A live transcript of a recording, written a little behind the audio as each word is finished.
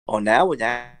Oh, now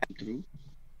through.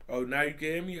 Oh, now you can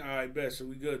hear me? All right, bet. So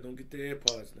we good. Don't get the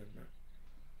AirPods then,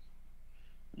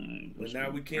 man. But What's now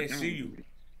gonna we work can't see out? you.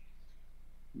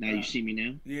 Now you see me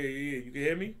now? Yeah. You can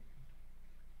hear me?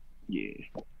 Yeah.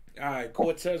 All right,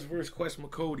 Cortez versus Quest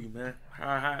Mcody, man.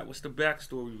 What's the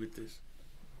backstory with this?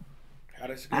 How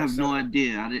this I got have no set up?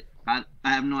 idea. I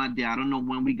have no idea. I don't know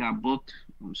when we got booked.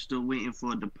 I'm still waiting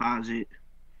for a deposit.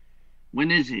 When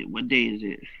is it? What day is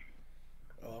it?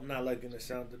 Oh, I'm not liking the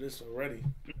sound of this already.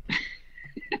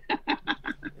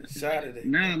 It's Saturday,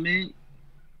 Nah, man.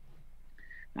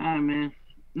 man.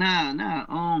 Man.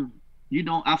 Nah.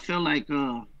 I feel like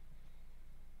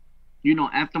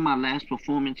after my last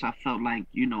performance, I felt like,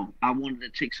 I wanted to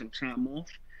take some time off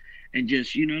and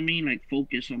just, you know what I mean, like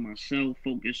focus on myself,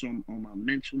 focus on my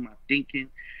mental, my thinking.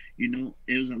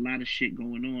 There was a lot of shit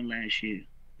going on last year.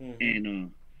 Mm-hmm.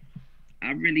 And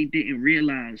I really didn't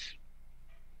realize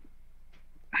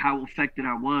how affected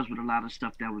I was with a lot of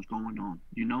stuff that was going on.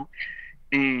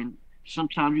 And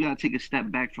sometimes you gotta take a step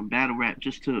back from battle rap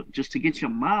just to get your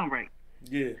mind right.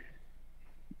 Yeah.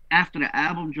 After the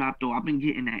album dropped though, I've been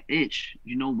getting that itch,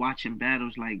 watching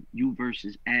battles like you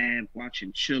versus Av,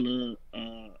 watching Chilla,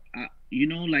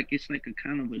 like it's like a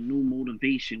kind of a new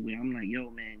motivation where I'm like, yo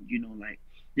man, like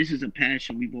this is a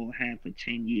passion we've all had for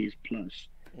 10 years plus.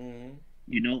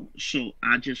 Mm-hmm. So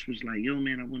I just was like, yo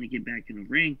man, I want to get back in the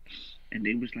ring. And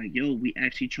they was like, yo, we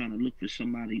actually trying to look for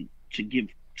somebody to give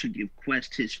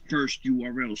Quest his first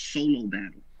URL solo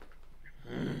battle.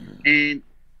 And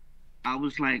I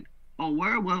was like, oh,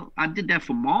 well, I did that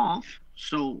for Marv,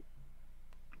 so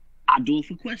I'll do it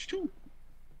for Quest too,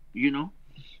 you know?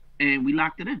 And we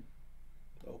locked it in.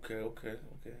 Okay.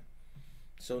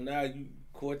 So now you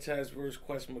Cortez versus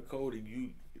Quest Mcody. You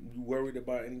worried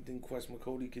about anything Quest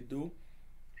Mcody could do?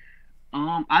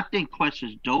 I think Quest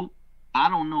is dope. I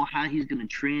don't know how he's gonna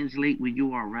translate with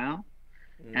URL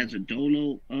Mm. as a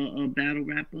dolo battle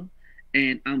rapper,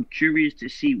 and I'm curious to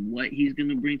see what he's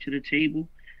gonna bring to the table.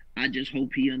 I just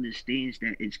hope he understands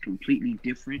that it's completely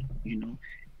different.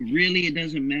 Really, it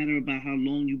doesn't matter about how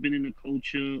long you've been in the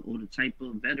culture or the type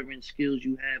of veteran skills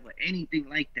you have or anything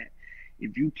like that.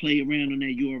 If you play around on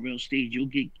that URL stage, you'll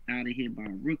get out of here by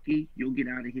a rookie. You'll get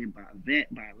out of here by a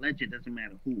vet, by a legend. Doesn't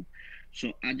matter who.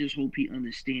 So I just hope he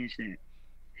understands that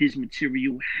his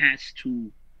material has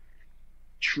to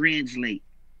translate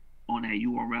on that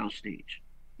URL stage.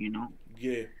 You know,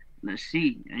 Yeah. let's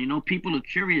see. People are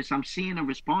curious. I'm seeing the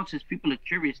responses. People are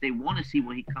curious. They want to see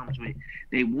what he comes with.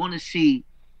 They want to see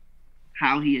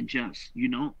how he adjusts.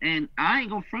 And I ain't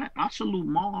gonna front. I salute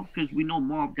Marv because we know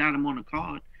Marv got him on the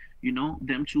card.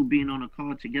 Them two being on the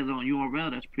card together on URL,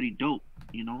 that's pretty dope.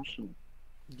 So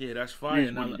Yeah, that's it fire.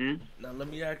 is what it is. Now let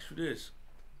me ask you this: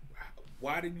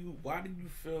 Why do you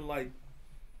feel like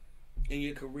in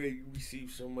your career you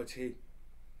received so much hate?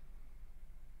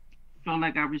 Felt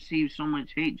like I received so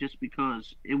much hate just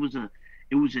because it was a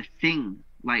thing.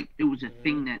 Like it was a Mm-hmm.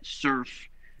 thing that Surf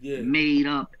Yeah. made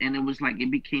up, and it was like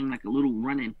it became like a little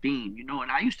running theme.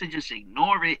 And I used to just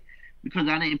ignore it because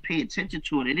I didn't pay attention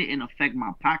to it. It didn't affect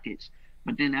my pockets.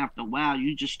 But then after a while,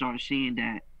 you just start seeing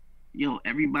that,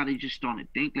 everybody just starting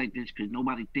to think like this because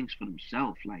nobody thinks for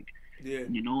themselves. Like, Yeah.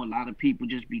 a lot of people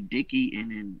just be dicky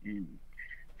and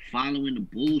following the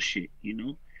bullshit.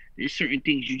 There's certain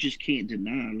things you just can't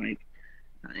deny. Like,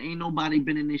 ain't nobody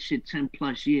been in this shit 10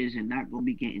 plus years and not gonna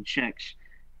be getting checks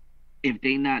if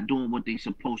they not doing what they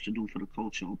supposed to do for the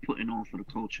culture or putting on for the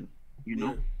culture. You Yeah.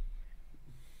 know,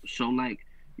 so like,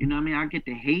 what I mean. I get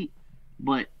the hate,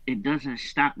 but it doesn't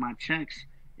stop my checks.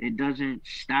 It doesn't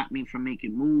stop me from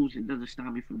making moves. It doesn't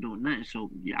stop me from doing nothing. So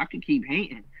yeah, I can keep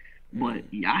hating, but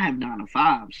Mm. y'all have 9 to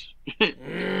 5s.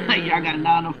 Like y'all got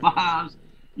 9 to 5s.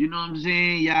 You know what I'm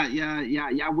saying?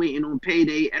 Y'all waiting on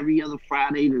payday every other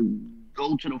Friday to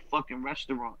go to the fucking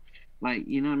restaurant. Like,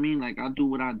 you know what I mean? Like I do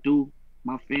what I do.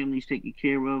 My family's taken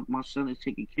care of. My son is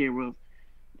taken care of.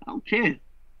 I don't care.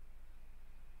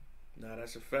 Nah,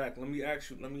 that's a fact. Let me ask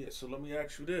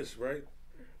you this, right?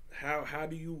 How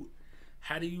do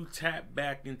you tap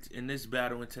back in this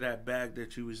battle into that bag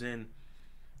that you was in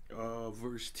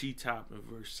versus T Top and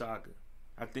versus Saga?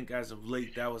 I think as of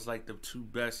late that was like the two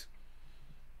best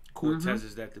Hmm.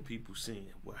 Cortezes that the people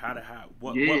seen. Well,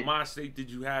 what Yeah. mind state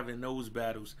did you have in those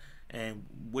battles, and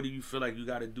what do you feel like you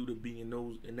got to do to be in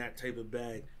that type of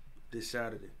bag this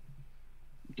Saturday?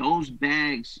 Those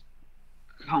bags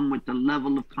come with the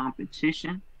level of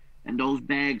competition, and those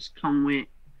bags come with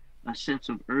a sense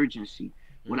of urgency.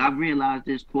 What Mm. I've realized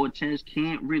is Cortez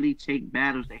can't really take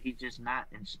battles that he's just not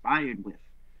inspired with.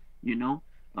 You know,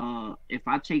 if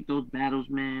I take those battles,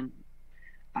 man,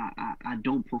 I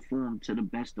don't perform to the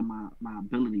best of my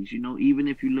abilities. You know, even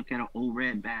if you look at an old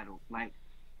red battle, like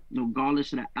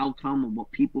regardless of the outcome of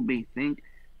what people may think,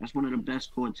 that's one of the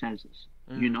best Cortezes.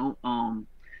 You Mm. know,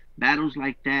 battles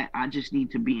like that, I just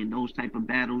need to be in those type of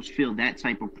battles, feel that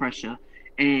type of pressure,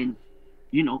 and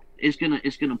it's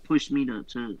gonna push me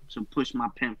to push my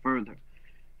pen further.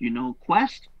 You know,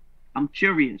 Quest, I'm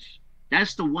curious.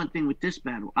 That's the one thing with this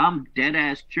battle. I'm dead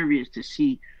ass curious to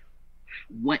see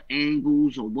what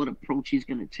angles or what approach he's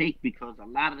gonna take because a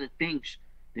lot of the things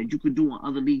that you could do in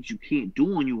other leagues you can't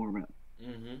do on URL.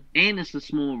 Mm-hmm. And it's a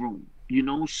small room,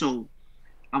 so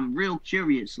I'm real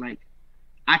curious. Like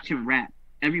I can rap.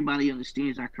 Everybody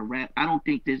understands I can rap. I don't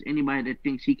think there's anybody that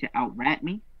thinks he can out rap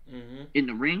me Mm-hmm. in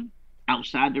the ring,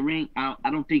 outside the ring. I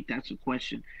don't think that's a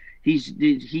question.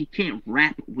 He can't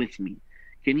rap with me.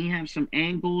 Can he have some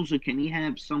angles or can he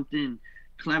have something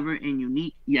clever and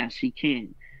unique? Yes, he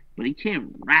can, but he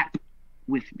can't rap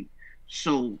with me.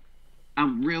 So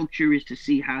I'm real curious to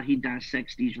see how he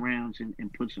dissects these rounds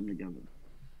and puts them together.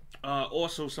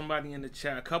 Also, somebody in the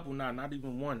chat, a couple, not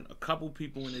even one, a couple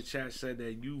people in the chat said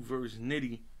that you versus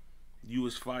Nitty, you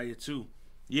was fire too.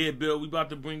 Yeah, Bill, we about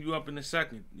to bring you up in a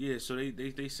second. Yeah, so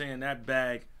they saying that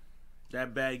bag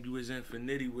you was in for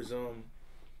Nitty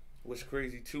was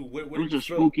crazy too. What It do was you a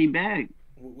feel? spooky bag.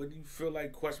 What do you feel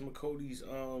like Quest Mcody's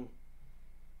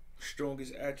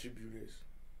strongest attribute is?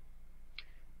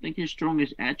 I think his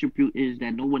strongest attribute is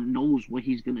that no one knows what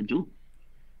he's gonna do.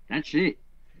 That's it.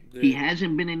 He Yeah,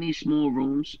 hasn't been in these small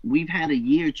rooms. We've had a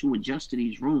year to adjust to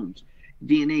these rooms.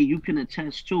 DNA, you can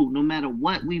attest too. No matter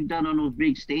what we've done on those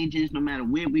big stages, no matter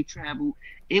where we travel,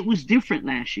 it was different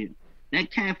last year.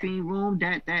 That caffeine room,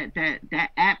 that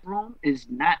app room is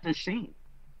not the same.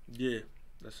 yeah,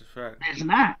 that's a fact. It's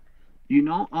not. You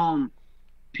know,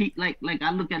 like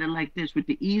I look at it like this with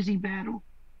the easy battle.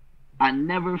 I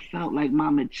never felt like my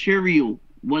material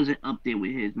wasn't up there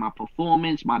with his. My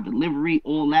performance, my delivery,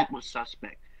 all that was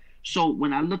suspect. So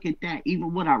when I look at that,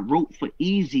 even what I wrote for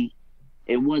Easy,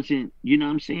 it wasn't, you know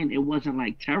what I'm saying? It wasn't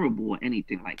like terrible or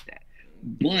anything like that.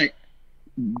 Yeah, But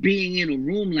being in a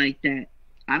room like that,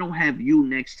 I don't have you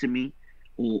next to me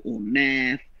or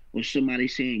math or somebody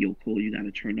saying, yo, Cole, you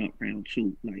gotta turn up round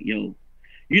two. Like, yo,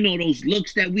 those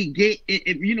looks that we get,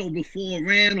 before a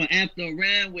round or after a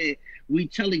round where we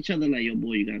tell each other, like, yo,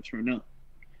 boy, you got to turn up.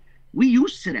 We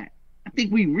used to that. I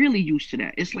think we really used to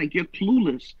that. It's like you're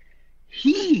clueless.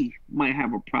 He might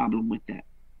have a problem with that,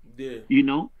 yeah. you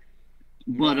know?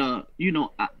 But, Now,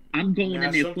 I'm going now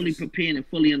in there something. fully prepared and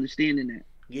fully understanding that.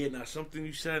 Yeah, now something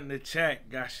you said in the chat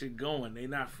got shit going. They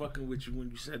not fucking with you when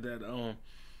you said that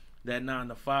 9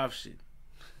 to 5 shit.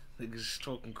 Niggas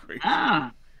talking crazy.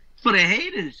 Ah, for the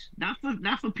haters, not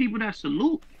for people that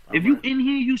salute. All If you right. in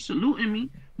here, you saluting me.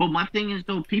 But my thing is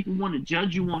though, people want to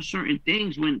judge you on certain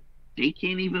things when they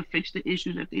can't even fix the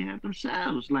issues that they have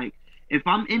themselves. Like if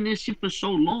I'm in this shit for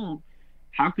so long,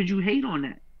 how could you hate on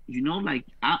that? Like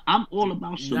I'm all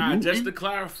about Nah, saluting. just to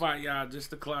clarify,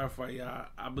 y'all,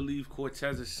 I believe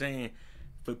Cortez is saying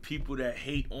for people that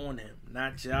hate on him,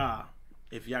 not y'all,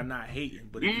 if y'all not hating.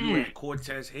 But if you Yeah, a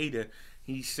Cortez hater,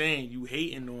 he's saying you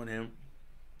hating on him,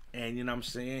 and you know what I'm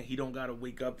saying? He don't gotta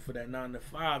wake up for that 9 to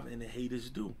 5, and the haters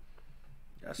do.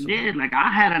 That's all. yeah. Like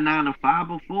I had a 9 to 5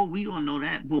 before. We don't know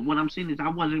that. But what I'm saying is I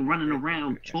wasn't running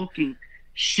around talking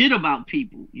shit about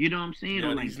people. You know what I'm saying? Or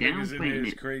Yo, like these niggas in here downplaying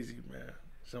is it. crazy, man.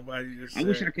 Somebody just I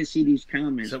wish I said, could see these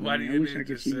comments, somebody man. I in wish there I could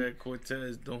just see. said,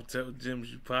 Cortez, don't tell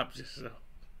Jims you popped yourself.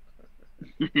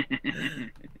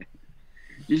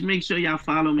 Just make sure y'all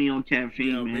follow me on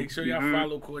caffeine, Yo, man. make sure You y'all heard?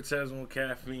 follow Cortez on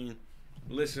caffeine.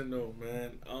 Listen though,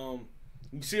 man.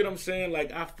 You see what I'm saying?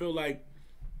 Like I feel like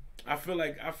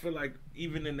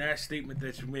even in that statement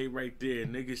that you made right there,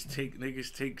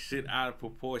 niggas take shit out of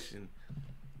proportion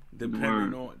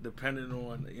depending Word.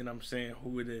 on you know what I'm saying,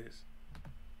 who it is.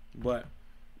 But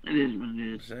It is what it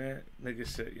I'm is. saying, niggas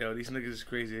said, yo, these niggas is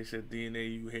crazy. They said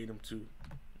DNA, you hate them too.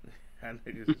 That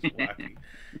niggas is wacky.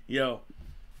 Yo,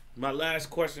 my last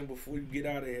question before you get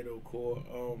out of here though, Core.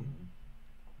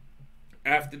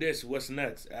 After this, what's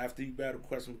next? After you battle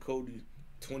Question Cody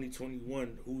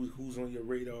 2021, who's on your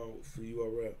radar for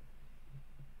URL?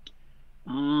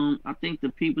 I think the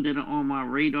people that are on my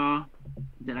radar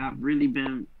that I've really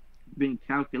been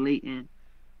calculating,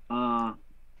 uh,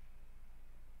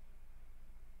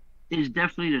 is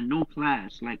definitely the new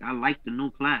class. Like I like the new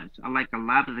class. I like a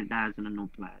lot of the guys in the new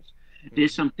class.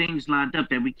 There's Mm-hmm. some things lined up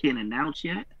that we can't announce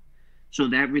yet, so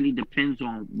that really depends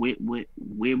on where we're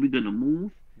gonna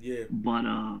move. Yeah, But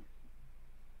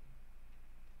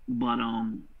but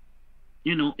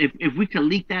if we could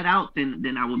leak that out,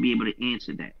 then I would be able to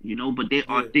answer that. But there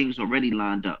are yeah. things already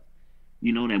lined up.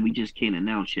 that we just can't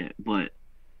announce yet. But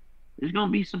there's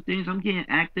gonna be some things. I'm getting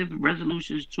active.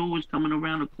 Resolutions 2 is coming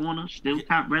around the corner. Still Yeah,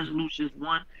 top resolutions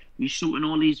 1. We shooting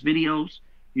all these videos,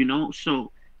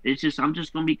 So it's just I'm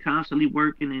just gonna be constantly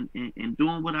working and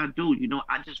doing what I do.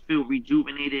 I just feel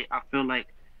rejuvenated. I feel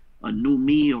like a new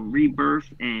me, a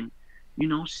rebirth, and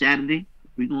Saturday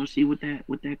we're gonna see what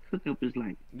that cook up is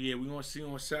like. yeah, we're gonna see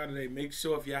on Saturday. Make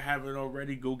sure if y'all haven't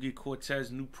already, go get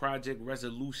Cortez new project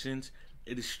Resolutions.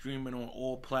 It is streaming on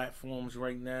all platforms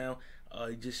right now.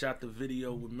 He just shot the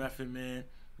video with Method Man.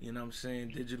 You know what I'm saying?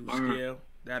 Digital scale.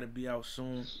 That'll be out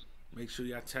soon. Make sure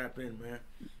y'all tap in, man.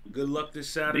 Good luck this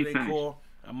Big Saturday, facts. call.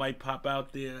 I might pop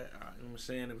out there. You know what I'm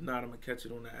saying? If not, I'm gonna catch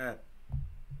it on the app.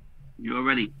 You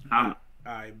already I holla.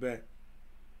 I bet.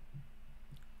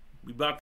 We about